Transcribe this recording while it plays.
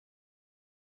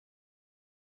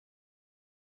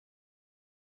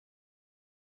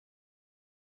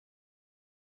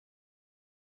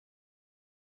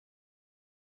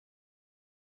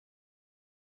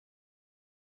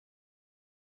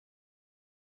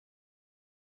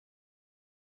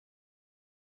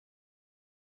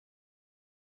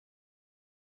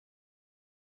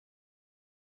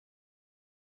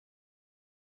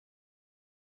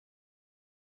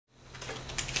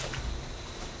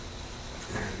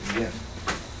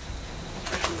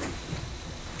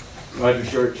Roger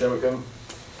Short, Chemicum.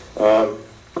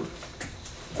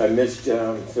 I missed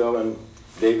Phil and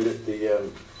David at the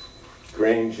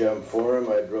Grange Forum.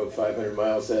 I drove 500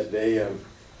 miles that day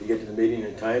to get to the meeting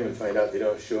in time and find out they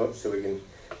don't show up so we can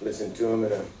listen to them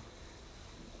in a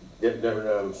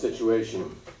different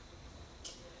situation.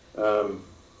 So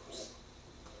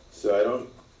I don't,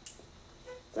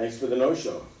 thanks for the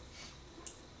no-show.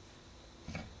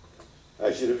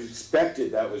 I should have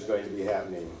expected that was going to be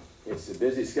happening. It's a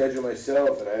busy schedule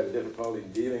myself, and I have difficulty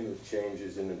dealing with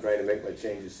changes and trying to make my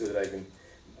changes so that I can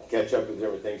catch up with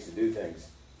different things to do things.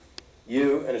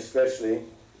 You, and especially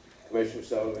Commissioner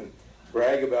Sullivan,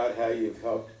 brag about how you've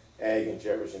helped ag in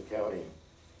Jefferson County.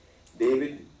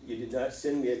 David, you did not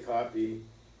send me a copy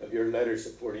of your letter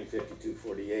supporting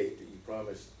 5248 that you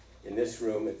promised in this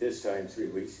room at this time 3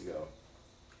 weeks ago.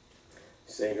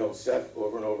 Same old stuff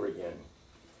over and over again.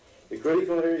 The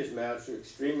critical areas maps are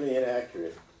extremely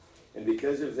inaccurate, and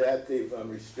because of that, they've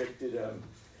restricted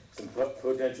some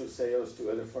potential sales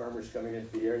to other farmers coming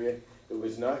into the area that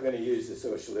was not going to use the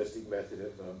socialistic method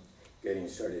of getting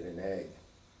started in ag.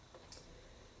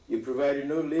 You provided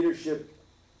no leadership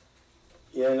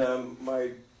in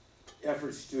my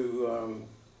efforts to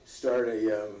start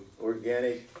a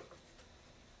organic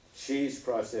cheese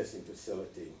processing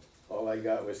facility. All I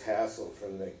got was hassle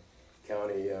from the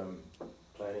county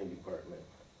planning department.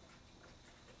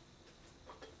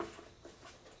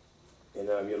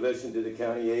 And you listen to the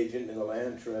county agent and the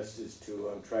land trust is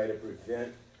to try to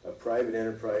prevent a private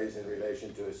enterprise in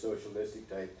relation to a socialistic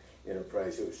type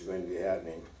enterprise, which is going to be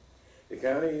happening. The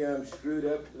county screwed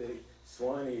up the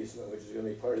Swan easement, which is going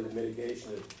to be part of the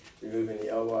mitigation of removing the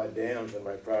Elwha dams on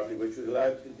my property, which would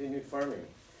allow continued farming.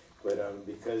 But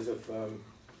because of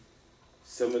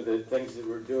some of the things that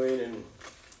we're doing, and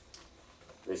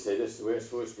they say this is the way it's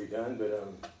supposed to be done, but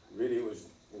really it was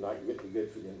not going to be good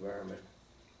for the environment.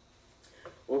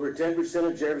 Over 10%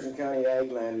 of Jefferson County ag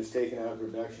land was taken out of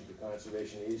production for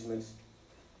conservation easements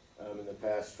in the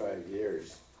past 5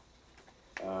 years.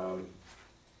 And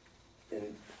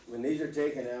when these are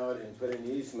taken out and put in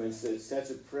easements, it sets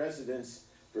a precedence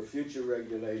for future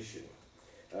regulation.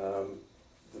 The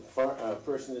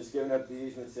person that's given up the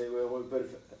easement say, well, we'll put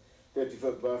a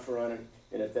 50-foot buffer on it,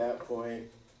 and at that point,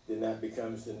 then that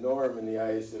becomes the norm in the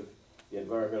eyes of the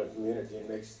environmental community and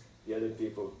makes the other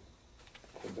people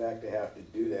come back to have to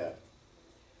do that.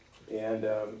 And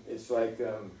it's like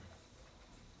the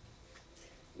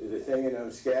thing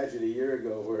in Skagit a year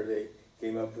ago where they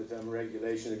came up with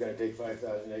regulation, they're going to take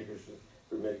 5,000 acres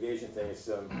for mitigation things.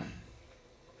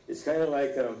 It's kind of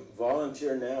like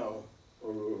volunteer now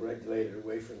or we'll regulate it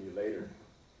away from you later.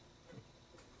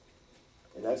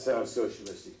 And that sounds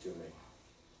socialistic to me.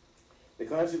 The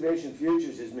conservation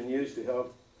futures has been used to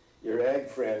help your ag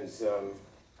friends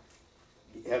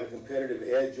have a competitive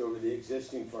edge over the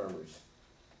existing farmers.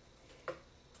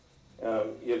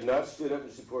 You have not stood up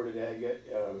and supported ag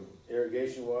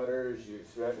irrigation waters. You've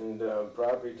threatened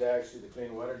property tax through the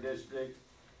Clean Water District.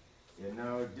 And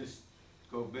now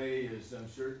Disco Bay is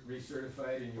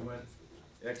recertified and you want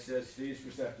excess fees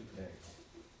for septic tanks.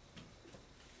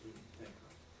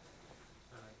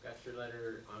 Got your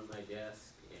letter on my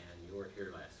desk, and you weren't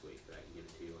here last week, but I can give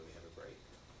it to you when we have a break.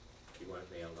 If you want it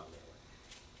mailed, I'll mail it.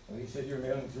 Well, you said you were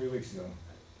mailing 3 weeks ago.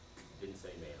 I didn't say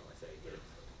mail, I said get it